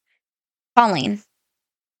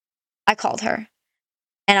 I called her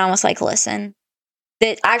and I was like, listen,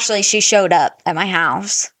 that actually she showed up at my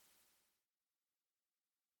house.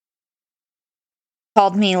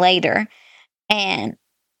 Called me later. And,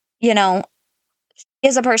 you know, she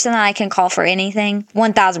is a person that I can call for anything.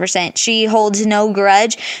 1000%. She holds no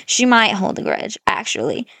grudge. She might hold a grudge,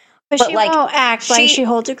 actually. But she like, won't act like she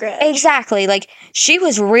holds a grudge. Exactly. Like, she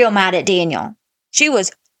was real mad at Daniel. She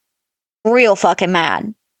was real fucking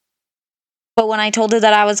mad. But when I told her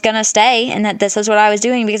that I was going to stay and that this is what I was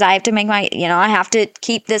doing because I have to make I have to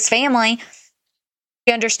keep this family,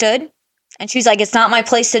 she understood. And she's like, it's not my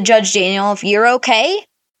place to judge, Daniel. If you're okay.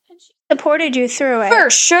 And she supported you through it. For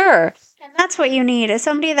sure. And that's what you need, is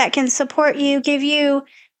somebody that can support you, give you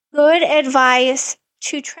good advice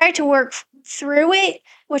to try to work through it,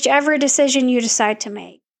 whichever decision you decide to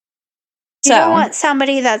make. You don't want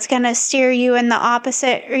somebody that's going to steer you in the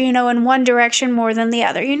opposite or, in one direction more than the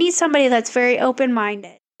other. You need somebody that's very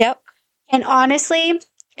open-minded. Yep. And honestly,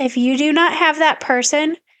 if you do not have that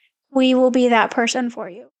person, we will be that person for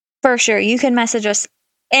you. For sure. You can message us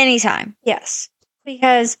anytime. Yes.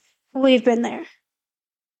 Because we've been there.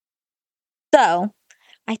 So,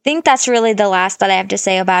 I think that's really the last that I have to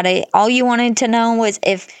say about it. All you wanted to know was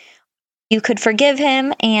if you could forgive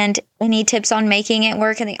him and any tips on making it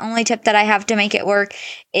work. And the only tip that I have to make it work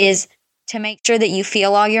is to make sure that you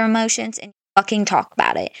feel all your emotions and fucking talk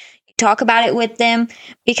about it. You talk about it with them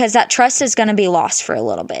because that trust is going to be lost for a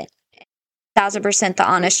little bit. 1000% the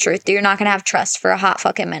honest truth. You're not going to have trust for a hot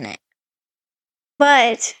fucking minute.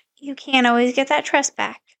 But you can't always get that trust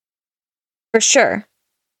back. For sure.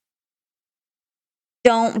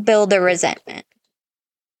 Don't build a resentment.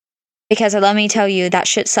 Because let me tell you, that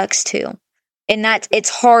shit sucks too. And it's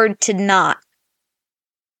hard to not.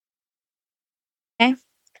 Okay?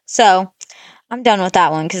 So, I'm done with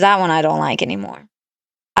that one because that one I don't like anymore.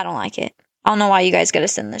 I don't like it. I don't know why you guys gotta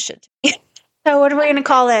send this shit to me. So what are we going to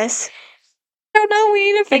call this? I don't know.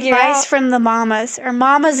 We need to figure Advice out. from the mamas, or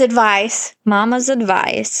mama's advice. Mama's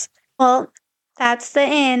advice. Well, that's the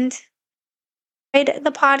end. Read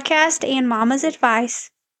the podcast and mama's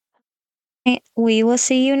advice. We will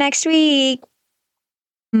see you next week.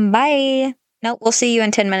 Bye. Nope, we'll see you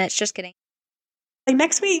in 10 minutes. Just kidding. Like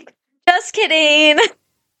next week. Just kidding.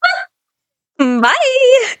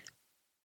 Bye.